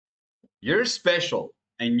You're special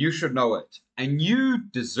and you should know it. And you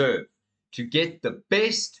deserve to get the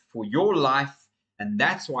best for your life. And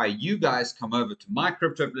that's why you guys come over to my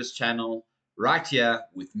Crypto Bliss channel right here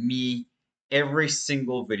with me every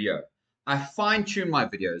single video. I fine tune my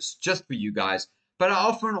videos just for you guys, but I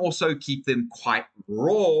often also keep them quite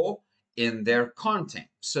raw in their content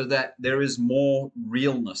so that there is more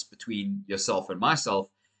realness between yourself and myself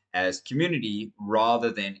as community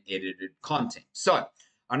rather than edited content. So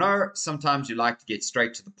I know sometimes you like to get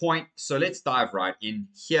straight to the point, so let's dive right in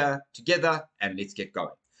here together and let's get going.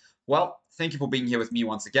 Well, thank you for being here with me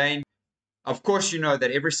once again. Of course, you know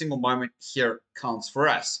that every single moment here counts for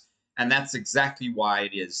us. And that's exactly why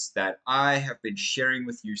it is that I have been sharing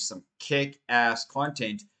with you some kick-ass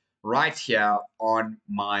content right here on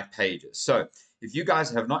my pages. So if you guys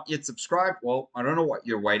have not yet subscribed, well, I don't know what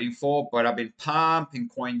you're waiting for, but I've been pumping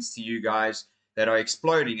coins to you guys that are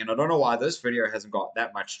exploding. And I don't know why this video hasn't got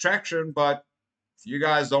that much traction, but if you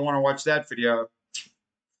guys don't want to watch that video,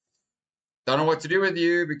 don't know what to do with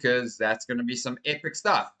you because that's going to be some epic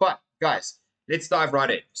stuff. But guys, let's dive right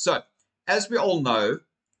in. So as we all know,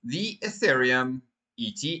 the Ethereum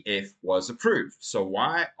ETF was approved. So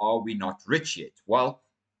why are we not rich yet? Well,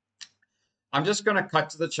 I'm just going to cut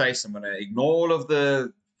to the chase. I'm going to ignore all of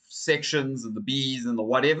the sections and the B's and the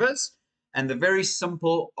whatevers. And the very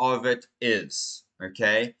simple of it is,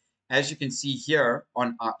 okay, as you can see here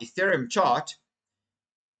on our Ethereum chart,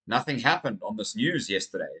 nothing happened on this news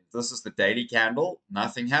yesterday. This is the daily candle.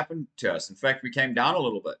 Nothing happened to us. In fact, we came down a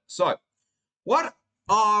little bit. So what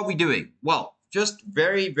are we doing? Well, just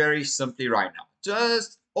very, very simply right now,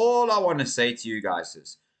 just all I want to say to you guys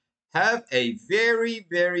is have a very,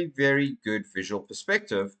 very, very good visual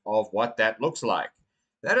perspective of what that looks like.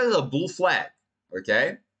 That is a bull flag,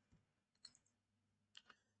 okay?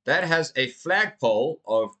 That has a flagpole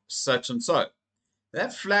of such and so.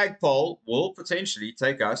 That flagpole will potentially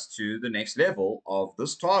take us to the next level of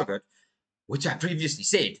this target, which I previously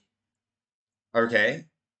said, okay,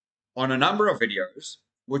 on a number of videos,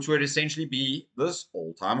 which would essentially be this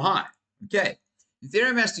all-time high. Okay,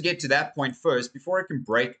 Ethereum has to get to that point first before it can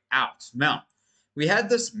break out. Now, we had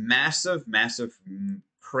this massive,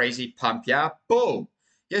 crazy pump here. Boom.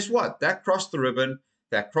 Guess what? That crossed the ribbon.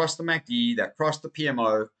 That crossed the MACD. That crossed the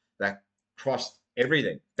PMO. That crossed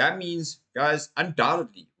everything. That means, guys,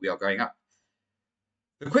 undoubtedly, we are going up.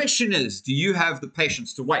 The question is, do you have the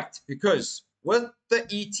patience to wait? Because with the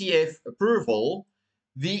ETF approval,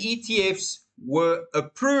 the ETFs were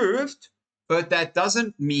approved, but that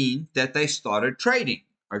doesn't mean that they started trading,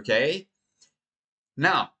 okay?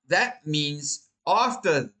 Now, that means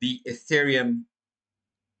after the Ethereum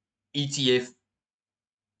ETF,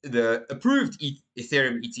 the approved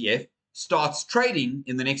Ethereum ETF starts trading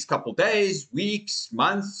in the next couple days, weeks,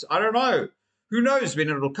 months, I don't know. Who knows when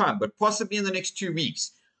it'll come, but possibly in the next 2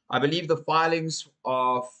 weeks. I believe the filings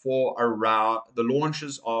are for around, the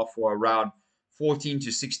launches are for around 14th to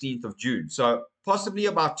 16th of June. So possibly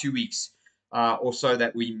about 2 weeks or so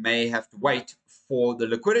that we may have to wait for the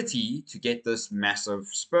liquidity to get this massive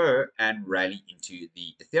spur and rally into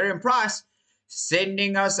the Ethereum price,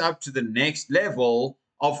 sending us up to the next level,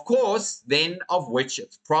 of course, then of which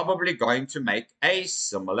it's probably going to make a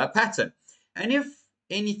similar pattern. And if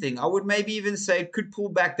anything, I would maybe even say it could pull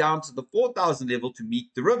back down to the 4,000 level to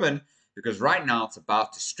meet the ribbon, because right now it's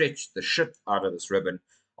about to stretch the shit out of this ribbon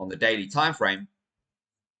on the daily time frame,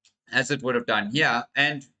 as it would have done here.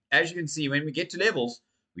 And as you can see, when we get to levels,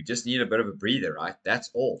 we just need a bit of a breather, right? That's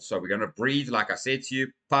all. So we're going to breathe, like I said to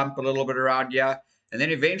you, pump a little bit around here, and then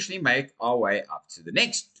eventually make our way up to the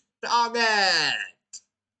next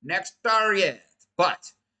target. But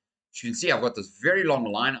as you can see, I've got this very long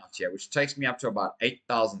line out here, which takes me up to about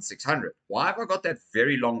 8,600. Why have I got that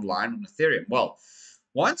very long line on Ethereum? Well,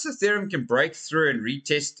 once Ethereum can break through and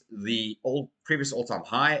retest the previous all-time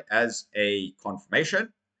high as a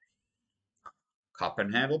confirmation, cup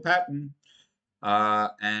and handle pattern,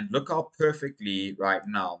 and look how perfectly right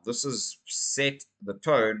now this is set the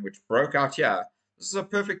tone, which broke out here. This is a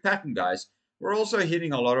perfect pattern, guys. We're also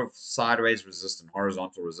hitting a lot of sideways resistance,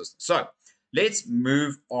 horizontal resistance. So let's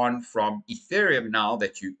move on from Ethereum now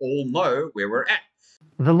that you all know where we're at.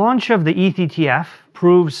 The launch of the ETH ETF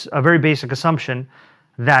proves a very basic assumption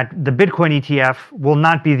that the Bitcoin ETF will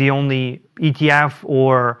not be the only ETF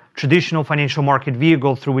or traditional financial market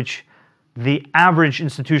vehicle through which the average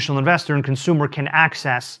institutional investor and consumer can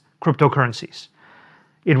access cryptocurrencies.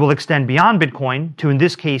 It will extend beyond Bitcoin to, in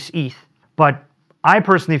this case, ETH. But I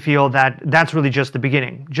personally feel that that's really just the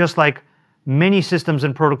beginning. Just like many systems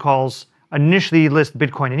and protocols initially list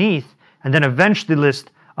Bitcoin and ETH, and then eventually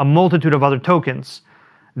list a multitude of other tokens,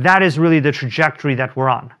 that is really the trajectory that we're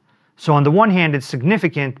on. So on the one hand, it's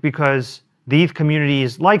significant because the ETH community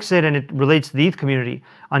likes it and it relates to the ETH community.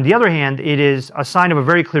 On the other hand, it is a sign of a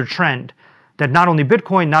very clear trend that not only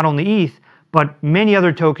Bitcoin, not only ETH, but many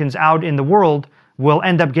other tokens out in the world will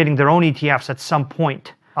end up getting their own ETFs at some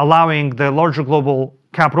point, allowing the larger global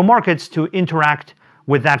capital markets to interact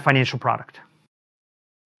with that financial product.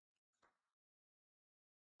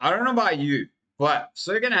 I don't know about you, but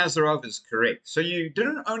Sergey Nazarov is correct. So you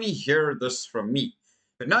didn't only hear this from me,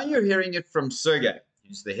 but now you're hearing it from Sergey.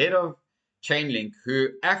 He's the head of Chainlink, who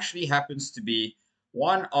actually happens to be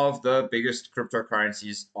one of the biggest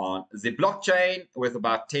cryptocurrencies on the blockchain with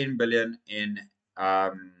about 10 billion in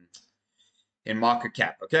market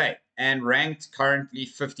cap. Okay, and ranked currently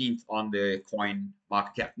 15th on the coin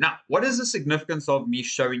market cap. Now, what is the significance of me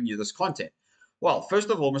showing you this content? Well,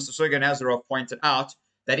 first of all, Mr. Sergey Nazarov pointed out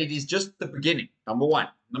that it is just the beginning, number one.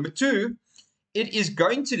 Number two, it is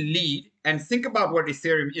going to lead, and think about what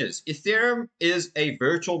Ethereum is. Ethereum is a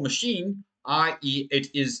virtual machine, i.e. it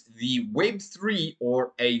is the Web3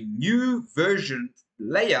 or a new version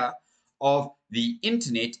layer of the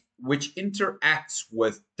internet, which interacts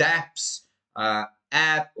with dApps,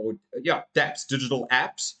 dApps, digital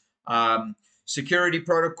apps, security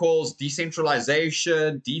protocols,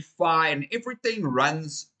 decentralization, DeFi, and everything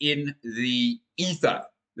runs in the ether.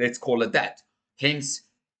 Let's call it that. Hence,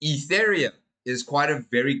 Ethereum is quite a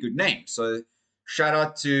very good name. So shout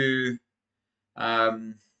out to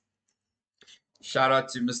Mr.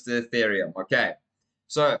 Ethereum. Okay.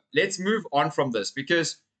 So let's move on from this,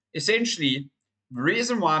 because essentially the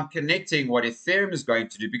reason why I'm connecting what Ethereum is going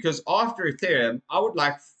to do, because after Ethereum, I would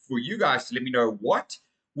like for you guys to let me know what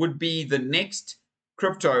would be the next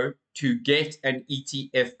crypto to get an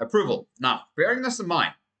ETF approval. Now, bearing this in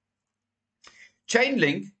mind,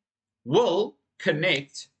 Chainlink will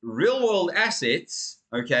connect real world assets,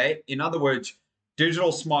 okay, in other words,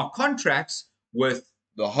 digital smart contracts with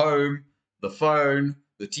the home, the phone,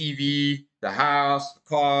 the TV, the house, the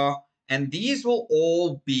car, and these will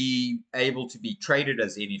all be able to be traded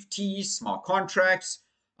as NFTs, smart contracts,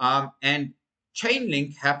 and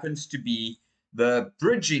Chainlink happens to be the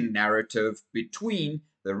bridging narrative between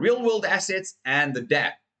the real world assets and the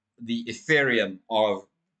dApp, the Ethereum of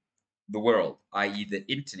the world, i.e. the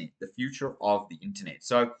internet, the future of the internet.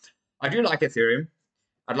 So I do like Ethereum.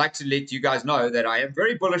 I'd like to let you guys know that I am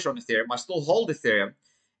very bullish on Ethereum. I still hold Ethereum,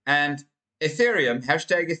 and Ethereum,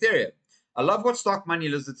 hashtag Ethereum. I love what Stock Money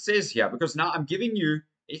Lizard says here, because now I'm giving you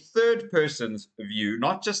a third person's view,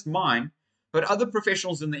 not just mine, but other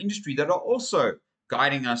professionals in the industry that are also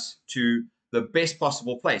guiding us to the best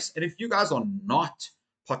possible place. And if you guys are not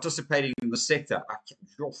participating in the sector,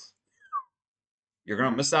 you're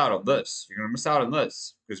going to miss out on this. You're going to miss out on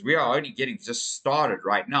this, because we are only getting just started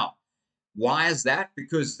right now. Why is that?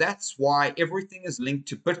 Because that's why everything is linked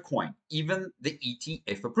to Bitcoin, even the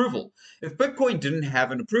ETF approval. If Bitcoin didn't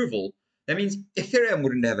have an approval, that means Ethereum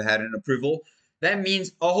wouldn't have had an approval. That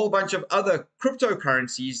means a whole bunch of other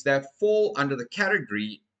cryptocurrencies that fall under the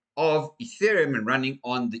category of Ethereum and running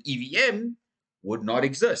on the EVM would not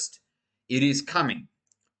exist. It is coming.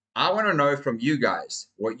 I want to know from you guys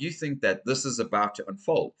what you think that this is about to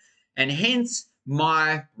unfold. And hence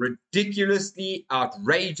my ridiculously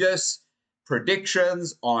outrageous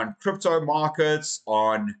predictions on crypto markets,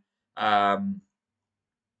 on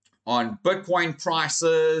Bitcoin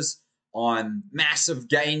prices, on massive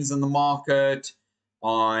gains in the market,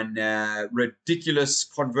 on ridiculous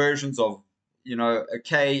conversions of, a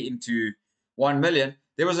K into 1 million.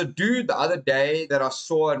 There was a dude the other day that I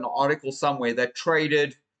saw an article somewhere that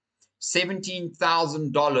traded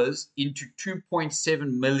 $17,000 into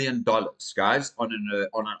 $2.7 million, guys, on an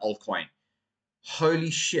altcoin. Holy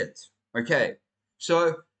shit. Okay.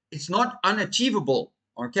 So it's not unachievable.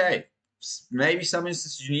 Okay. Maybe some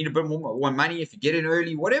instances you need a bit more money if you get in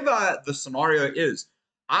early, whatever the scenario is.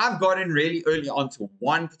 I've got in really early onto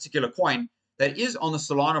one particular coin that is on the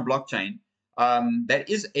Solana blockchain. That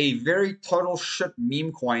is a very total shit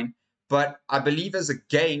meme coin, but I believe as a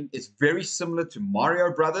game, it's very similar to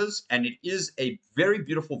Mario Brothers, and it is a very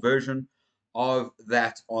beautiful version of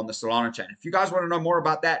that on the Solana chain. If you guys want to know more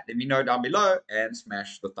about that, let me know down below and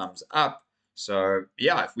smash the thumbs up. So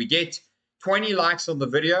yeah, if we get 20 likes on the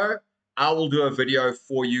video, I will do a video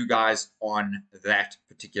for you guys on that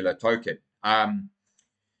particular token. And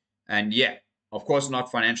yeah, of course,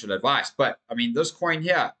 not financial advice, but I mean, this coin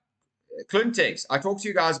here, Clintex, I talked to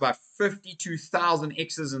you guys about 52,000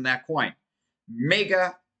 X's in that coin.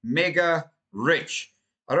 Mega, mega rich.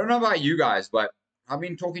 I don't know about you guys, but I've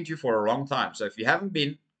been talking to you for a long time. So if you haven't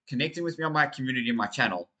been connecting with me on my community, my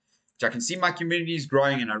channel, which I can see my community is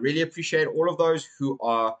growing, and I really appreciate all of those who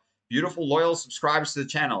are beautiful, loyal subscribers to the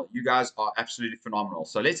channel. You guys are absolutely phenomenal.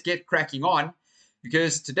 So let's get cracking on,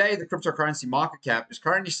 because today the cryptocurrency market cap is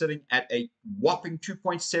currently sitting at a whopping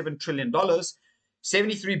 $2.7 trillion,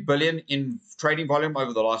 73 billion in trading volume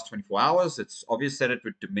over the last 24 hours. It's obvious that it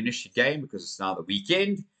would diminish again because it's now the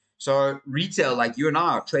weekend. So retail, like you and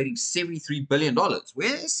I, are trading $73 billion.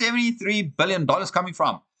 Where's $73 billion coming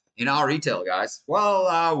from in our retail, guys? Well,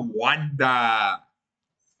 I wonder.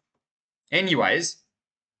 Anyways,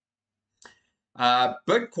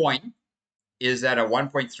 Bitcoin is at a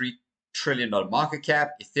 $1.3 trillion market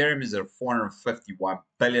cap. Ethereum is at a $451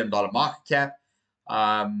 billion market cap.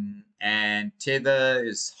 And Tether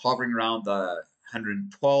is hovering around the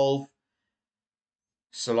 112.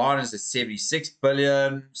 Solana is at 76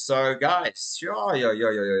 billion. So, guys, yo. I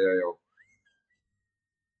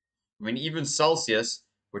mean, even Celsius,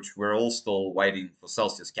 which we're all still waiting for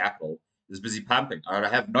Celsius Capital, is busy pumping. I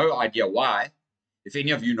have no idea why. If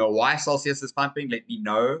any of you know why Celsius is pumping, let me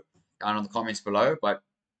know down in the comments below. But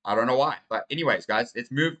I don't know why. But anyways, guys,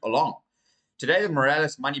 let's move along. Today, the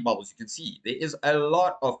Morales money bubbles, you can see there is a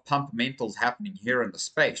lot of pump-mentals happening here in the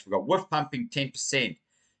space. We've got Wolf pumping 10%,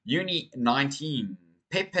 Uni 19,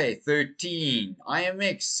 Pepe 13,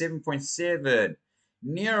 IMX 7.7,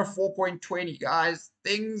 near 4.20. Guys,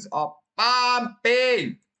 things are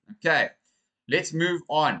pumping. Okay, let's move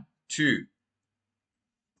on to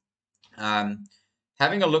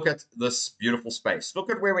having a look at this beautiful space.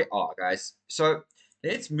 Look at where we are, guys. So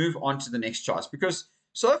let's move on to the next charts, because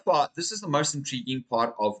so far this is the most intriguing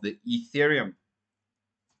part of the Ethereum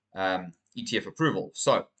ETF approval.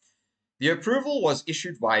 So the approval was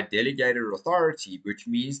issued by a delegated authority, which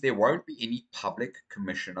means there won't be any public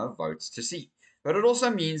commissioner votes to see. But it also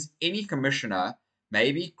means any commissioner,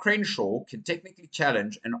 maybe Crenshaw, can technically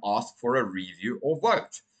challenge and ask for a review or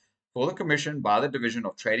vote for the commission by the Division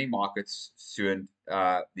of Trading Markets suing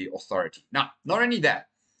the authority. Now, not only that,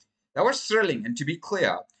 that was thrilling. And to be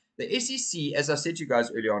clear, the SEC, as I said to you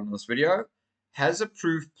guys earlier on in this video, has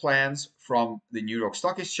approved plans from the New York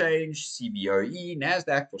Stock Exchange, CBOE,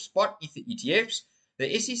 NASDAQ for spot Ether ETFs.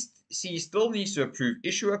 The SEC still needs to approve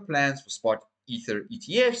issuer plans for spot Ether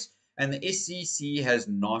ETFs, and the SEC has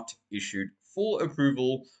not issued full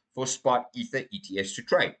approval for spot Ether ETFs to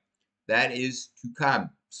trade. That is to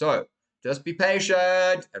come. So just be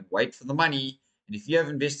patient and wait for the money. And if you have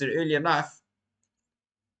invested early enough,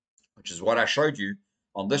 which is what I showed you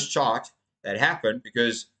on this chart, that happened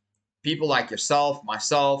because people like yourself,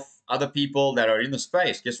 myself, other people that are in the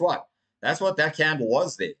space, guess what? That's what that candle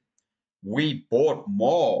was there. We bought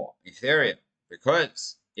more Ethereum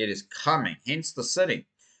because it is coming, hence the sitting.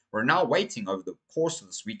 We're now waiting over the course of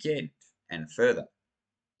this weekend and further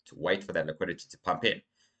to wait for that liquidity to pump in.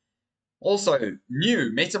 Also,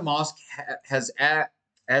 new MetaMask has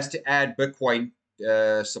to add Bitcoin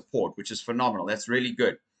support, which is phenomenal. That's really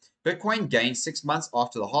good. Bitcoin gains 6 months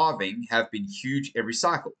after the halving have been huge every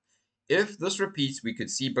cycle. If this repeats, we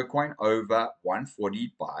could see Bitcoin over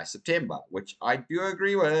 140 by September, which I do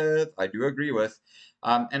agree with.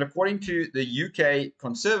 And according to the UK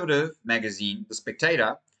conservative magazine, The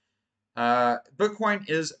Spectator, Bitcoin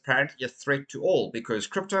is apparently a threat to all because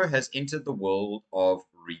crypto has entered the world of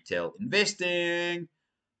retail investing.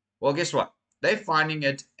 Well, guess what? They're finding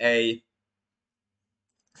it a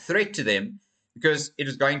threat to them because it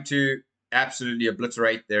is going to absolutely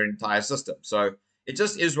obliterate their entire system. So it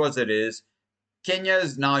just is what it is. Kenya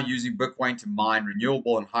is now using Bitcoin to mine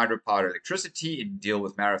renewable and hydropower electricity and deal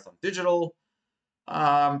with Marathon Digital,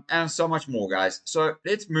 and so much more, guys. So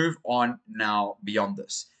let's move on now beyond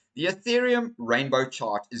this. The Ethereum rainbow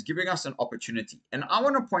chart is giving us an opportunity. And I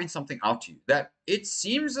want to point something out to you, that it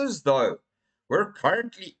seems as though we're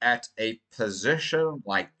currently at a position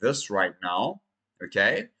like this right now,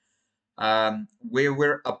 okay, where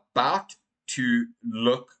we're about to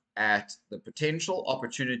look at the potential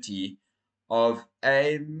opportunity of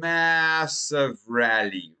a massive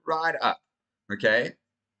rally right up, okay?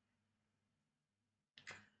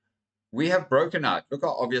 We have broken out. Look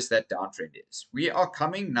how obvious that downtrend is. We are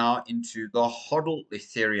coming now into the hodl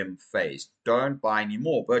Ethereum phase. Don't buy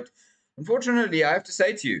anymore. But unfortunately, I have to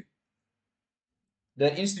say to you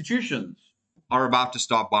that institutions are about to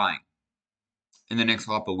start buying in the next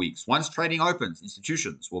couple of weeks. Once trading opens,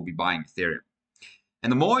 institutions will be buying Ethereum.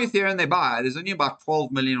 And the more Ethereum they buy, there's only about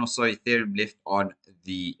 12 million or so Ethereum left on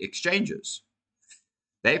the exchanges.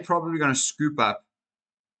 They're probably going to scoop up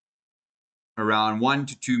around 1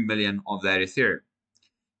 to 2 million of that Ethereum,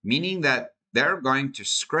 meaning that they're going to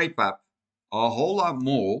scrape up a whole lot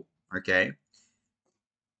more, okay,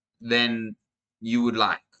 than you would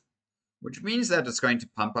like, which means that it's going to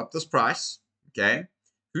pump up this price, okay?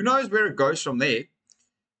 Who knows where it goes from there?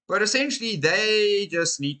 But essentially, they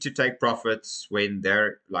just need to take profits when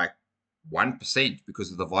they're like 1%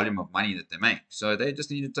 because of the volume of money that they make. So they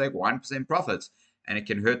just need to take 1% profits and it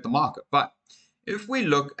can hurt the market. But if we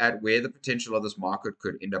look at where the potential of this market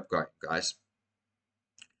could end up going, guys,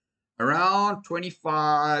 around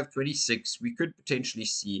 25, 26, we could potentially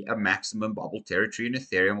see a maximum bubble territory in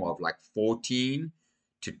Ethereum of like 14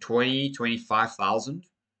 to 20, 25,000.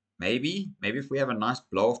 Maybe if we have a nice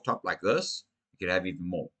blow off top like this, we could have even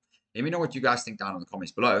more. Let me know what you guys think down in the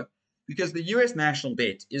comments below, because the US national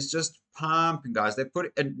debt is just pumping, guys. They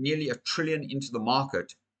put nearly $1 trillion into the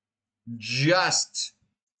market just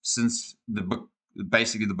since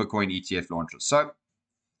basically the Bitcoin ETF launches. So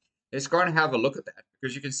let's go and have a look at that,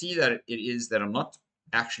 because you can see that it is that I'm not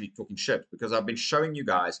actually talking shit, because I've been showing you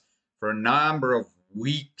guys for a number of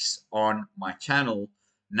weeks on my channel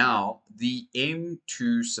now the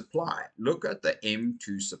M2 supply. Look at the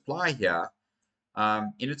M2 supply here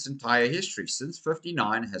in its entire history. Since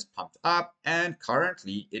 59 has pumped up, and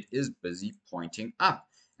currently it is busy pointing up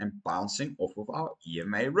and bouncing off of our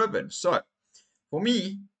EMA ribbon. So for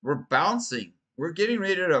me, we're bouncing. We're getting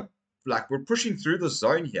ready to, like, we're pushing through the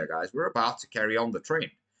zone here, guys. We're about to carry on the trend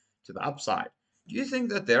to the upside. Do you think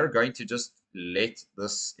that they're going to just let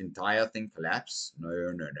this entire thing collapse? No,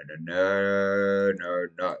 no, no, no, no, no,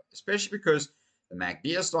 no. Especially because the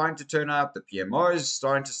MACD is starting to turn up. The PMO is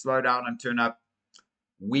starting to slow down and turn up.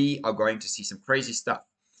 We are going to see some crazy stuff.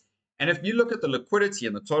 And if you look at the liquidity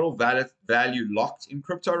and the total value locked in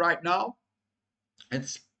crypto right now,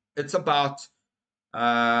 it's about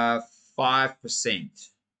 5%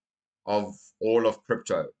 of all of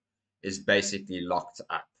crypto is basically locked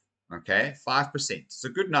up. Okay, 5%. It's a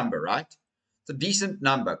good number, right? It's a decent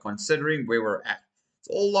number considering where we're at. It's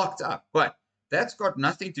all locked up, but that's got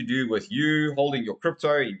nothing to do with you holding your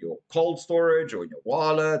crypto in your cold storage or in your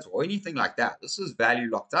wallet or anything like that. This is value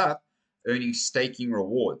locked up, earning staking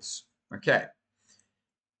rewards. Okay.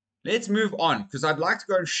 Let's move on, because I'd like to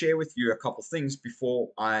go and share with you a couple things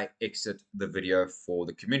before I exit the video for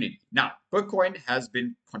the community. Now, Bitcoin has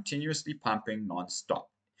been continuously pumping non-stop.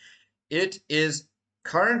 It is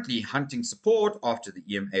currently hunting support after the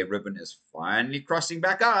EMA ribbon is finally crossing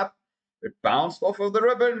back up. It bounced off of the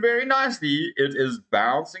ribbon very nicely. It is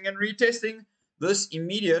bouncing and retesting this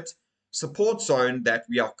immediate support zone that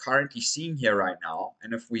we are currently seeing here right now.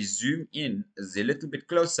 And if we zoom in a little bit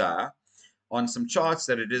closer on some charts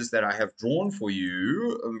that it is that I have drawn for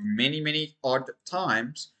you many odd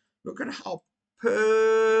times, look at how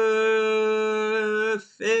perfectly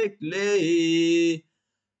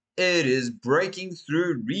it is breaking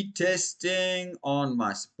through, retesting on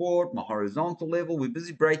my support, my horizontal level. We're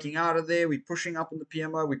busy breaking out of there. We're pushing up on the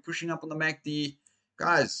PMO. We're pushing up on the MACD.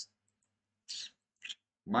 Guys,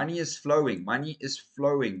 money is flowing. Money is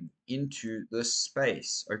flowing into this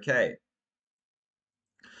space. Okay.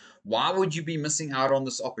 Why would you be missing out on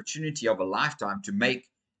this opportunity of a lifetime to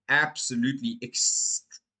make absolutely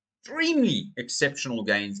extremely exceptional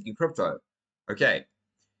gains in crypto? Okay.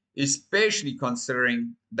 Especially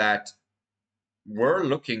considering that we're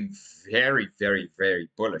looking very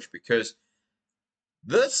bullish, because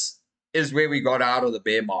this is where we got out of the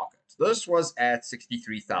bear market. This was at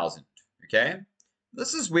 63,000. Okay.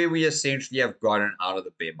 This is where we essentially have gotten out of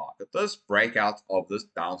the bear market. This breakout of this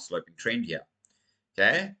downsloping trend here.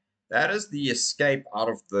 Okay. That is the escape out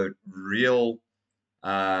of the real,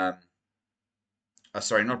 sorry,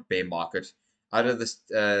 not bear market, out of this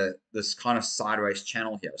this kind of sideways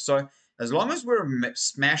channel here. So as long as we're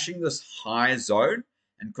smashing this high zone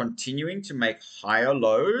and continuing to make higher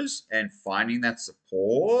lows and finding that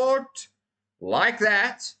support like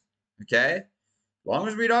that, okay, as long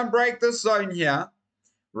as we don't break this zone here,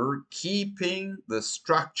 we're keeping the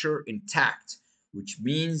structure intact, which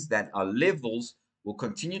means that our levels will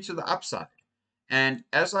continue to the upside. And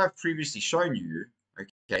as I've previously shown you,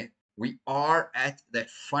 okay, we are at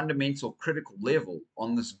that fundamental critical level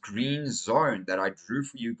on this green zone that I drew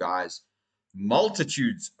for you guys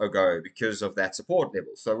multitudes ago because of that support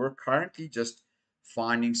level. So we're currently just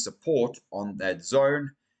finding support on that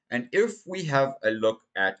zone. And if we have a look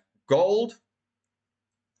at gold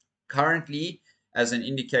currently as an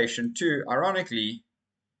indication too, ironically,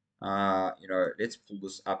 let's pull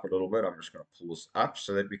this up a little bit. I'm just going to pull this up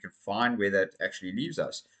so that we can find where that actually leaves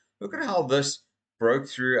us. Look at how this broke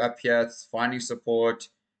through up here. It's finding support,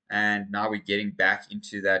 and now we're getting back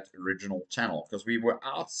into that original channel, because we were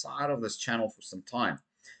outside of this channel for some time,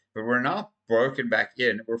 but we're now broken back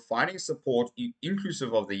in. We're finding support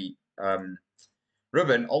inclusive of the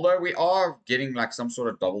ribbon, although we are getting like some sort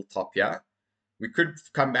of double top here. We could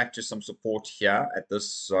come back to some support here at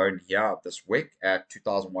this zone here, this wick at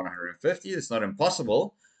 2,150. It's not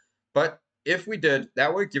impossible, But if we did,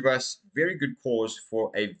 that would give us very good cause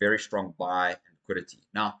for a very strong buy and liquidity.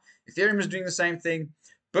 Now, Ethereum is doing the same thing.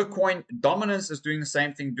 Bitcoin dominance is doing the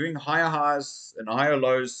same thing, doing higher highs and higher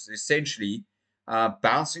lows, essentially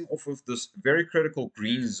bouncing off of this very critical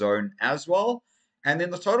green zone as well. And then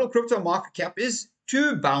the total crypto market cap is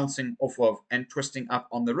too bouncing off of and twisting up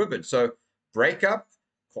on the ribbon. So break up,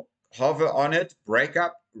 hover on it, break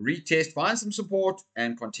up, retest, find some support,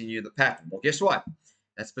 and continue the pattern. Well, guess what?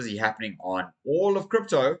 That's busy happening on all of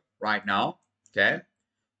crypto right now. Okay.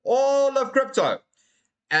 All of crypto,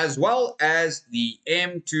 as well as the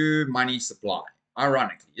M2 money supply.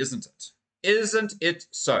 Ironically, isn't it? Isn't it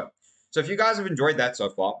so? So if you guys have enjoyed that so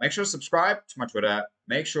far, make sure to subscribe to my Twitter.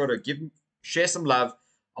 Make sure to share some love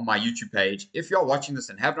on my YouTube page. If you're watching this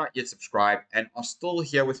and have not yet subscribed and are still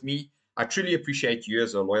here with me, I truly appreciate you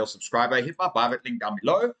as a loyal subscriber. Hit my private link down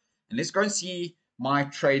below and let's go and see my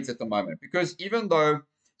trades at the moment. Because even though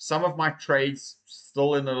some of my trades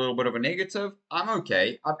still in a little bit of a negative, I'm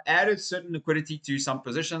okay. I've added certain liquidity to some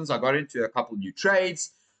positions. I got into a couple new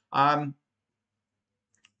trades.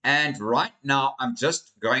 And right now, I'm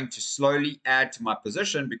just going to slowly add to my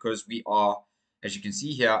position because we are, as you can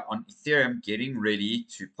see here, on Ethereum getting ready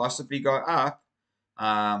to possibly go up.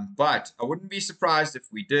 But I wouldn't be surprised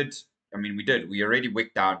if we did. I mean, we did. We already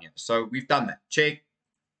wicked down here. So we've done that. Check.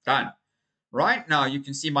 Done. Right now, you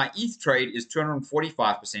can see my ETH trade is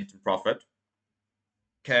 245% in profit.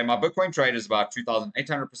 Okay, my Bitcoin trade is about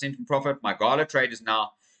 2,800% in profit. My Gala trade is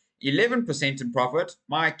now 11% in profit.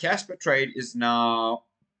 My Casper trade is now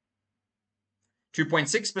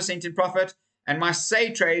 2.6% in profit. And my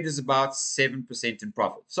Say trade is about 7% in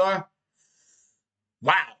profit. So,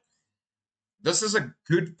 wow. This is a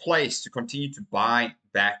good place to continue to buy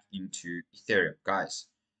back into Ethereum. Guys,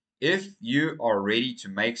 if you are ready to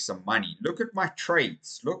make some money, look at my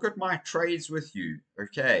trades. Look at my trades with you.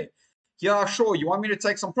 Okay. Yeah, sure. You want me to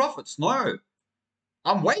take some profits? No.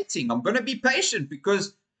 I'm waiting. I'm going to be patient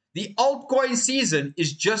because the altcoin season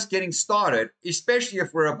is just getting started, especially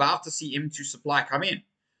if we're about to see M2 supply come in.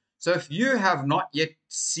 So if you have not yet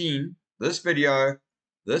seen this video, and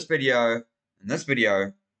this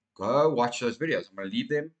video, go watch those videos. I'm going to leave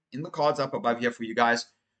them in the cards up above here for you guys.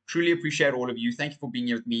 Truly appreciate all of you. Thank you for being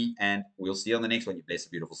here with me, and we'll see you on the next one, you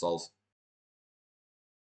blessed, beautiful souls.